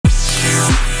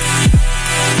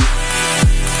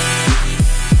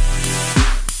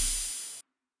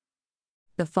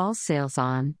The false sales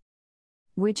on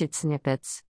widget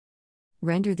snippets.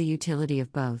 Render the utility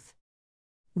of both.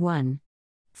 1.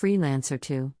 Freelancer.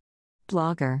 2.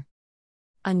 Blogger.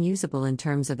 Unusable in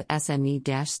terms of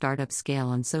SME-startup scale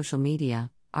on social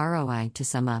media, ROI. To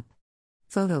sum up.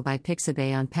 Photo by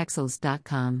Pixabay on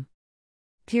Pexels.com.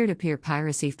 Peer-to-peer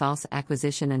piracy, false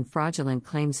acquisition and fraudulent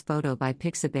claims. Photo by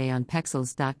Pixabay on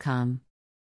Pexels.com.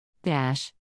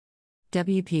 Dash.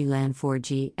 WP LAN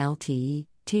 4G LTE,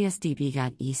 TSDB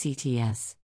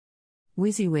ECTS.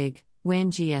 WYSIWYG,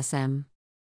 WAN GSM.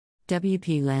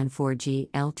 WP LAN 4G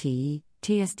LTE,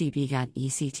 TSDB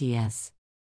ECTS.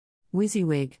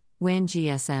 WYSIWYG, WAN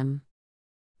GSM.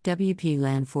 WP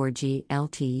LAN 4G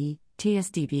LTE,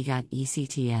 TSDB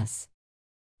ECTS.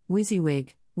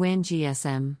 WYSIWYG, WAN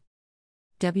GSM.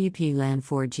 WP LAN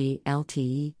 4G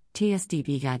LTE,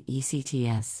 TSDB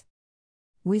ECTS.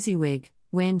 WYSIWYG,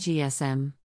 WAN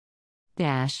GSM.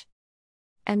 Dash.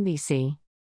 MVC.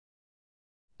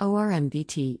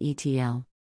 ORMBT ETL.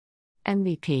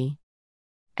 MVP.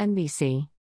 MVC.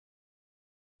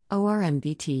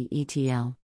 ORMBT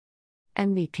ETL.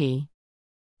 MVP.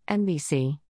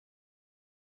 MVC.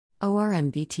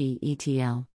 ORMBT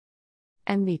ETL.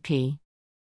 MVP.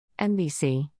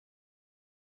 MVC.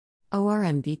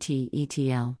 ORMBT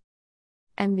ETL.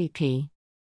 MVP.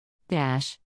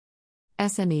 Dash.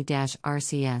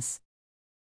 SME-RCS.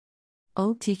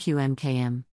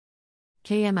 OLTQMKM.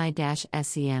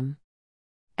 KMI-SEM.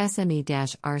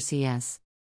 SME-RCS.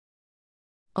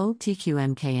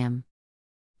 OLTQMKM.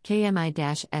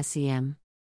 KMI-SEM.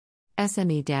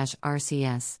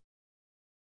 SME-RCS.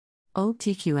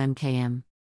 OLTQMKM.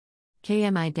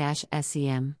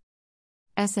 KMI-SEM.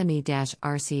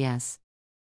 SME-RCS.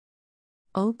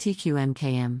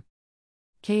 OLTQMKM.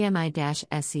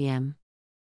 KMI-SEM.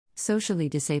 Socially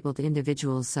disabled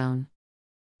individuals zone.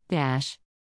 Dash.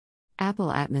 Apple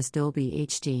Atmos Dolby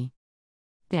HD.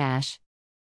 Dash.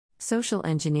 Social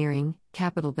engineering,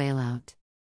 capital bailout.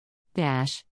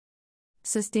 Dash.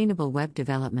 Sustainable web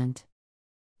development.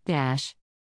 Dash.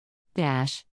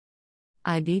 Dash.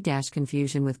 IB dash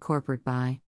confusion with corporate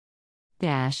buy.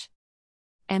 Dash.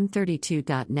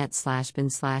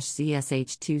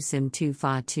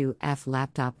 M32.net/bin/ZSH2SIM2FA2F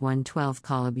laptop 112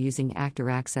 call abusing actor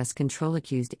access control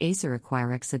accused Acer acquire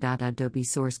Exadata Adobe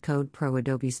source code pro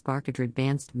Adobe Spark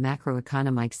advanced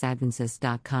macroeconomics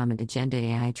advances.com and Agenda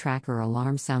AI tracker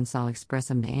alarm soundsol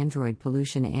expressum Android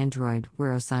pollution Android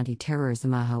Wirosanti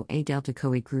terrorism aho a delta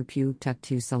koi group u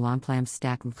tuk2 salamplam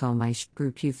stack maish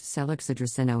group u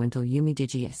selexadrasino until yumi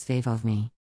digi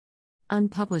svavovmi.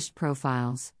 Unpublished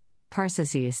profiles.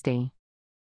 Parsasiasti.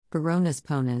 Baronas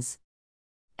Ponas.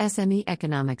 SME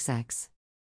Economics X.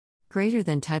 Greater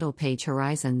than title page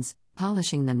horizons,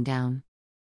 polishing them down.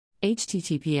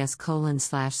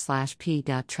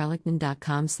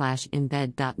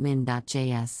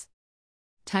 https://p.trellickman.com/embed.min.js.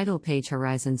 Title page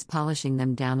horizons polishing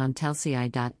them down on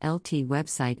telci.lt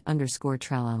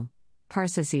website_Trello.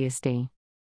 Parsasiasti.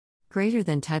 Greater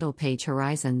than title page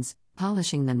horizons,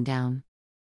 polishing them down.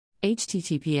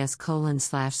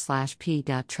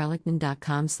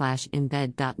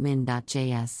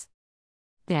 https://p.trellickman.com/embed.min.js.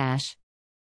 Dash.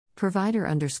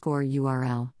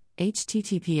 Provider_URL,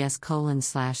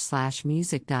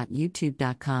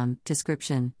 https://music.youtube.com.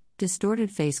 Description.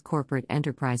 Distorted Face Corporate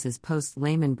Enterprises post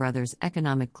Lehman Brothers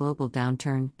Economic Global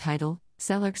Downturn. Title,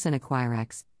 Sellerx and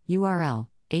Acquirex. URL,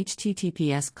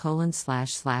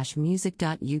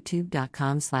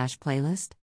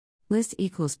 https://music.youtube.com/playlist. List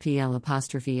equals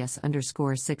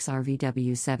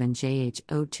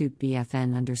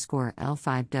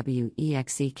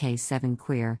PL'6RVW7JH02BFN_L5WEXEK7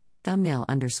 queer,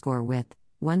 thumbnail_width,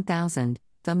 1000,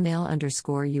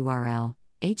 thumbnail_URL,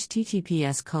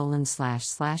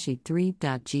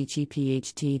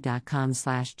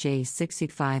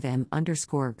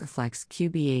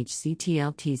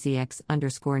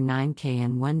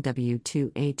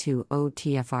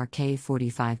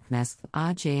 mesth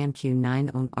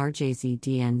jmq9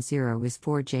 rjzdn0 is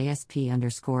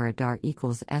 4jsp_adar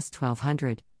equals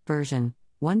s1200, version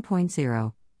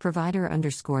 1.0,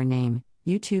 provider_name,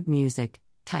 YouTube Music,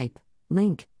 type,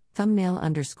 link,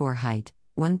 thumbnail_height,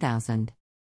 1000.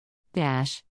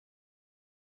 Dash.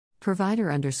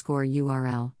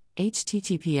 Provider_URL,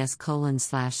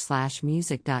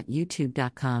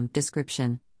 https://music.youtube.com.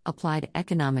 Description, Applied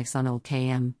Economics on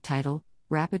OLKM. Title,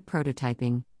 Rapid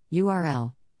Prototyping.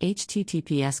 URL,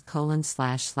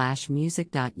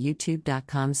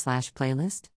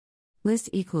 https://music.youtube.com/playlist. List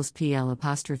equals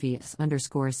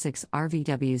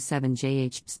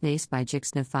PL'6RVW7JH space by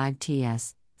Jixna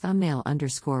 5TS,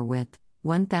 thumbnail_width,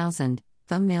 1000,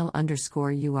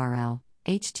 thumbnail_URL,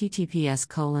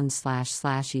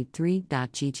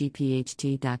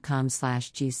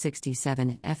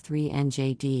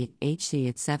 https://e3.ggpht.com/g67f3njd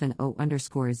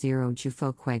hc@70_0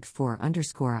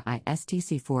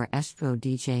 jufoqueg4_istc4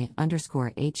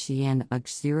 eshvodj_hcn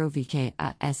ug0vk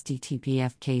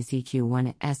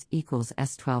sttpfkzq1s equals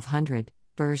s1200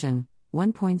 version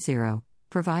 1.0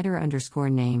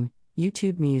 provider_name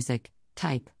YouTube Music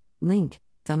type link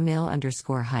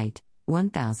thumbnail_height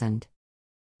 1000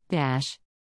 dash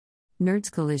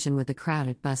Nerds collision with a crowd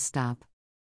at bus stop.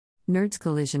 Nerds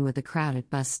collision with a crowd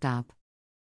at bus stop.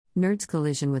 Nerds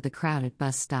collision with a crowd at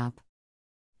bus stop.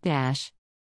 Dash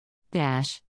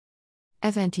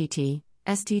FNTT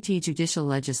STT judicial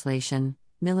legislation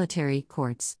military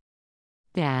courts.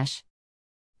 Dash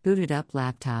booted up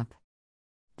laptop.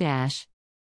 Dash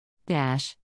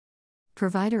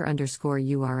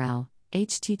provider_URL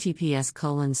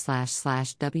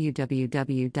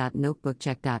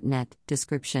https://www.notebookcheck.net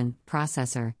description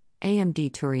processor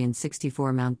AMD Turian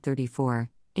 64 Mount 34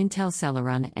 Intel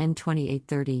Celeron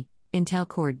N2830 Intel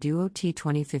Core Duo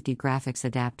T2050 graphics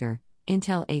adapter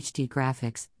Intel HD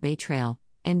graphics Bay Trail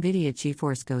NVIDIA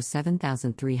GeForce Go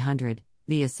 7300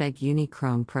 via Seg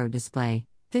Unichrome Pro display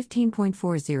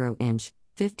 15.40 inch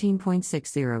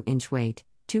 15.60 inch weight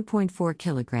 2.4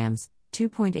 kilograms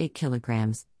 2.8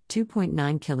 kilograms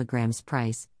 2.9 kilograms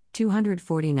price,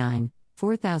 249,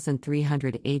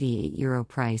 €4,388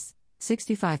 price,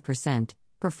 65%,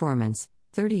 performance,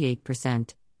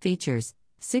 38%, features,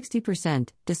 60%,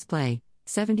 display,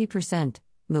 70%,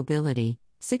 mobility,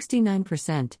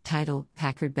 69%, title,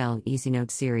 Packard Bell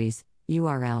EasyNote series,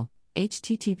 URL,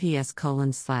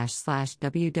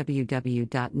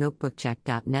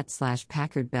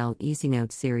 https://www.notebookcheck.net/Packard Bell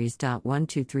EasyNote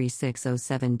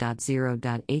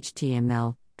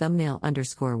series.123607.0.html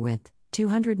thumbnail_width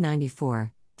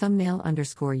 294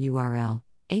 thumbnail_URL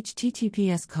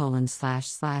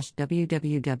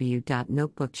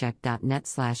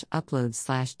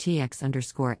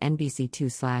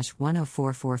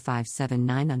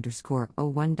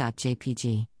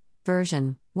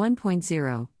version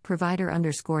 1.0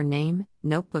 provider_name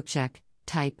notebook check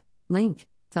type link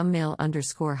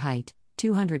thumbnail_height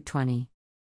 220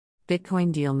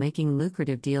 Bitcoin deal making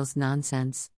lucrative deals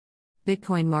nonsense.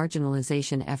 Bitcoin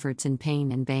marginalization efforts in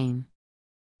pain and bane.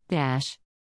 Dash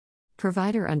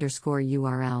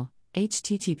provider_URL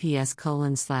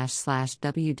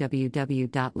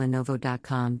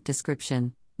https://www.lenovo.com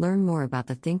description learn more about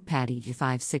the ThinkPad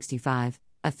E565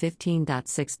 a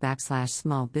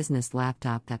 15.6/small business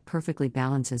laptop that perfectly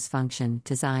balances function,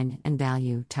 design, and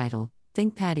value. Title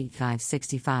ThinkPad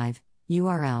E565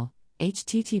 URL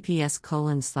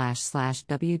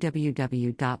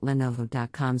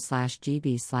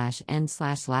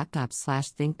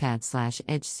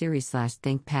https://www.lenovo.com/gb/n/laptop/thinkpad/edge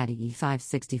series/thinkpad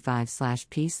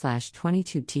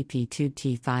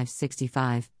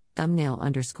e565/p/22t2t565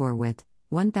 thumbnail_width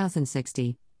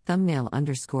 1060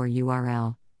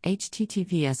 thumbnail_URL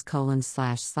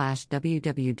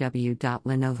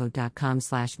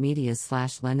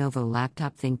https://www.lenovo.com/medias/lenovo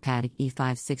laptop ThinkPad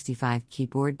E565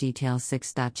 keyboard detail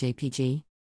 6.jpg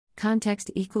context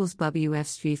equals WF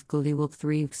Streif Gluliwulk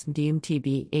 3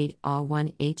 DMTB 8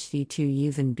 A1 HD2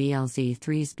 Uven BLZ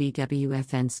 3s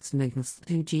BWFN Smigls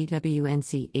 2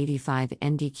 GWNC 85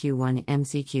 NDQ1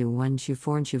 MCQ1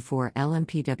 Shuforn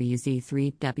LMPWZ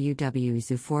 3 WW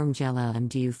Zuform Gel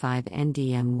LMDU5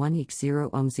 NDM1 X0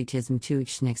 OMZTISM 2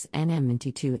 Xnix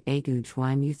NMNT2 AGU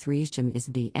Twim U3 Jim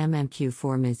ISD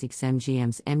MMQ4 MIZX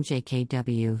MGMs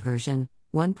MJKW version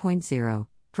 1.0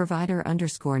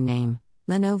 provider_name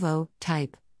Lenovo,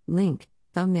 type, link,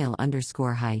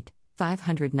 thumbnail_height,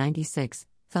 596,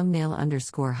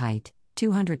 thumbnail_height,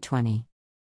 220.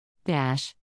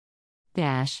 Dash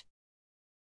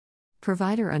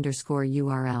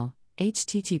provider_URL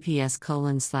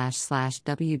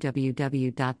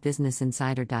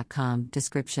https://www.businessinsider.com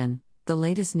description the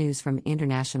latest news from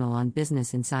International on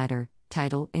Business Insider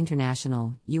title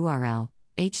International URL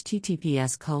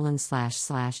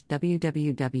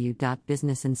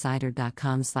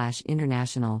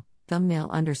https://www.businessinsider.com/international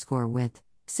thumbnail_width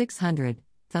 600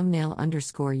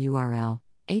 thumbnail_URL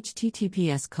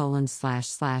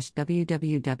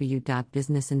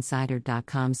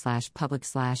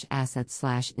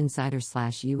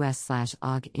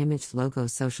https://www.businessinsider.com/public/assets/insider/us/og image logo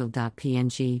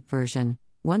social.png version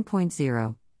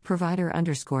 1.0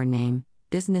 provider_name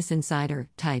Business Insider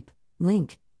type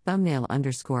link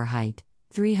thumbnail_height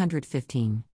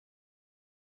 315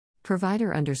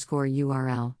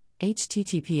 provider_URL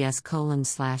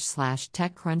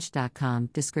https://techcrunch.com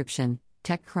description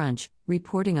TechCrunch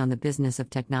reporting on the business of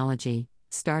technology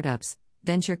startups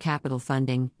venture capital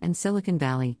funding, and Silicon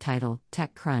Valley. Title,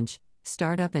 TechCrunch,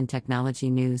 Startup and Technology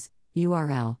News,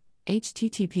 URL,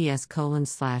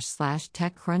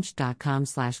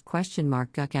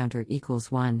 https://techcrunch.com/?guckounter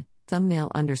equals 1, thumbnail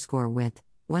 _width,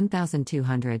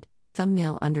 1200,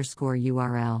 thumbnail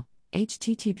 _URL,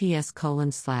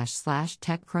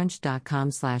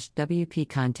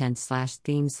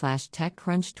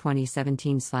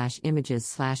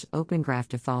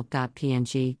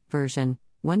 version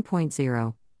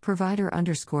 1.0, provider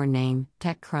 _name,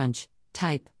 TechCrunch,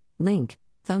 type, link,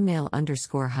 thumbnail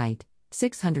 _height,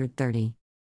 630.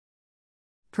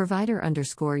 Provider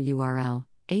 _URL,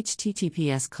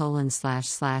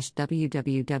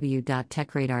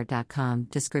 https://www.techradar.com.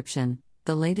 Description: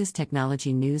 the latest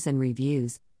technology news and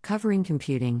reviews, covering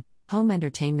computing, home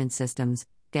entertainment systems,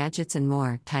 gadgets and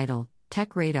more. Title,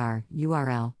 TechRadar,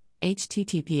 URL,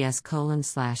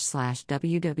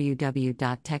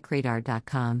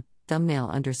 https://www.techradar.com, thumbnail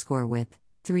 _width,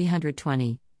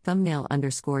 320, thumbnail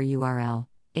 _URL,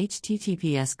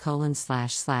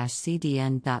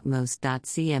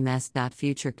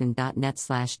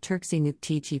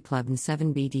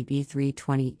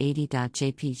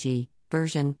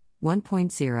 version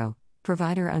 1.0,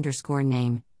 provider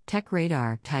 _name,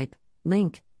 TechRadar, type,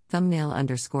 link, thumbnail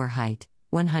 _height,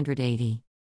 180.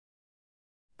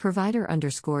 Provider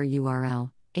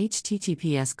 _URL,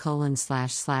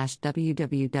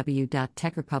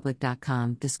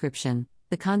 https://www.techrepublic.com. Description: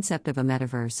 the concept of a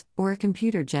metaverse, or a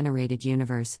computer-generated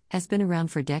universe, has been around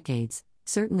for decades,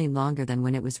 certainly longer than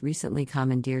when it was recently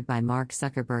commandeered by Mark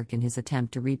Zuckerberg in his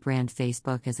attempt to rebrand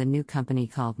Facebook as a new company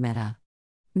called Meta.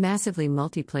 Massively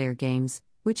multiplayer games,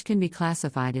 which can be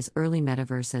classified as early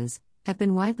metaverses, have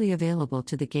been widely available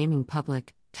to the gaming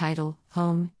public. Title,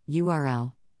 home,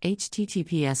 URL,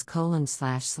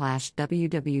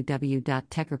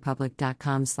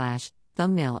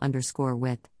 https://www.techrepublic.com/thumbnail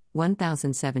 _width,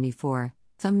 1074,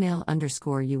 thumbnail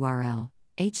 _URL,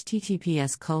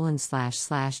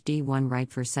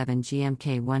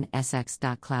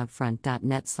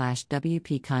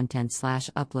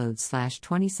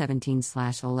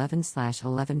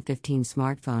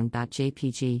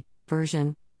 smartphone.jpg,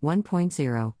 version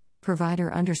 1.0,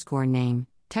 provider _name,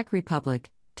 TechRepublic,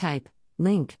 type,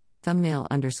 link, thumbnail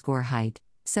 _height,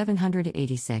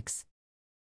 786.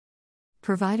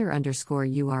 Provider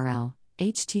 _URL,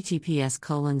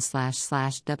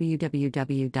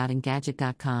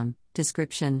 https://www.engadget.com.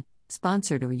 Description: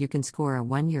 sponsored, or you can score a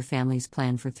 1-year family's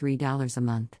plan for $3 a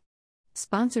month.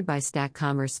 Sponsored by Stack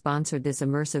Commerce. Sponsored. This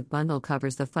immersive bundle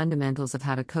covers the fundamentals of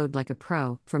how to code like a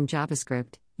pro, from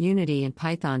JavaScript, Unity and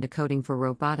Python to coding for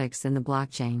robotics and the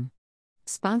blockchain.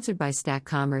 Sponsored by Stack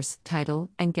Commerce. Title,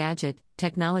 Engadget,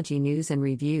 technology news and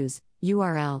reviews,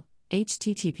 URL,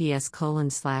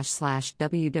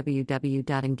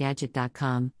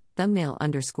 https://www.engadget.com, thumbnail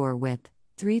 _width,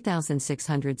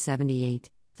 3678,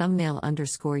 thumbnail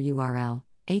 _URL,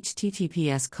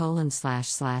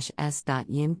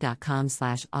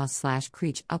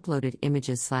 https://s.yim.com/aus/creech uploaded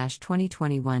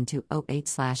images/2021 to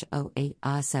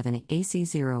 08/08/07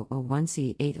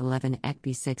 AC001C811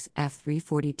 ECB6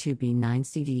 F342B9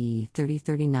 CDE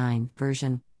 3039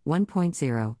 version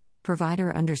 1.0,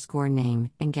 provider _name,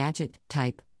 Engadget,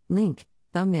 type, link,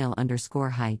 thumbnail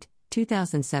 _height,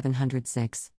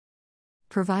 2706.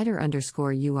 Provider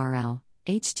 _URL,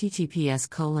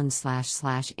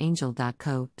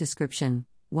 https://angel.co. Description: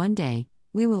 one day,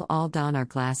 we will all don our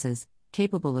glasses,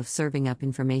 capable of serving up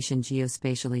information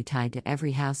geospatially tied to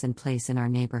every house and place in our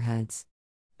neighborhoods.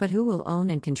 But who will own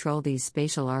and control these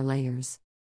spatial R layers?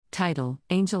 Title,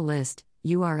 Angel List,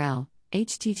 URL,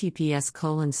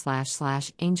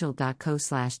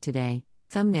 https://angel.co/today,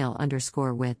 thumbnail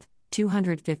 _width,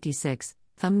 256,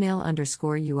 thumbnail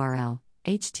 _URL,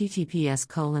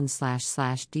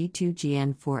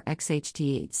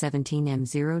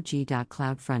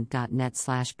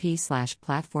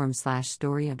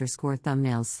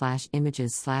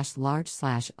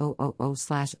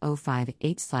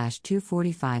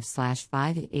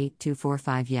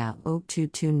 ya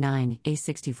 0229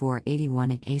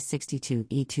 a6481 a62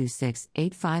 e26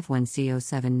 851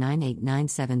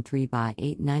 c0798973 by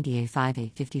 890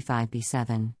 a5855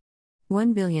 b7.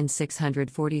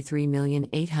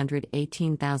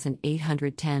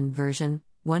 1,643,818,810 version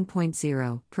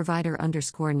 1.0, provider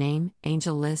 _name,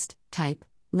 Angel List, type,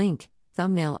 link,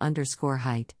 thumbnail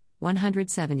 _height,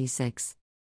 176.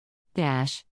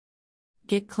 Dash.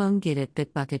 Git clone git at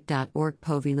bitbucket.org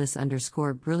povilis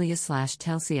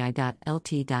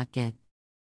 _brulius/telci.lt.git.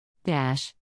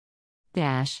 Dash.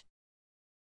 Dash.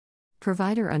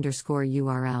 Provider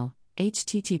 _URL,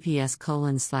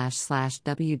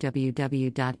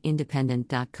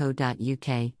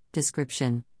 https://www.independent.co.uk.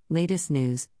 Description: Latest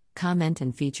news, comment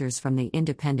and features from The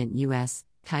Independent US.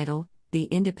 Title: The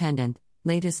Independent,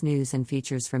 latest news and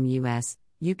features from US,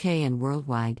 UK and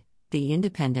worldwide. The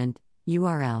Independent.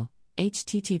 URL: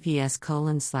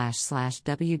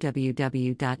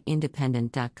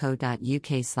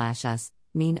 https://www.independent.co.uk/us,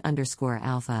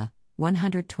 mean_alpha,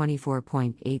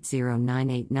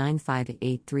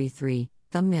 124.8098958833,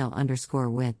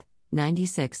 thumbnail_width,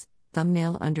 96,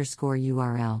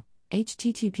 thumbnail_URL,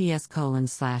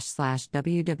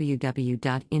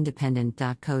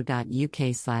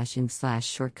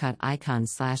 https://www.independent.co.uk/in/shortcut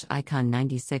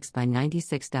icon/icon96 by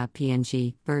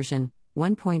 96.png, version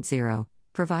 1.0,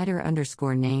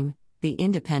 provider_name, The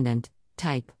Independent,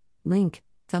 type, link,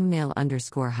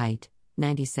 thumbnail_height,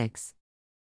 96.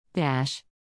 Dash.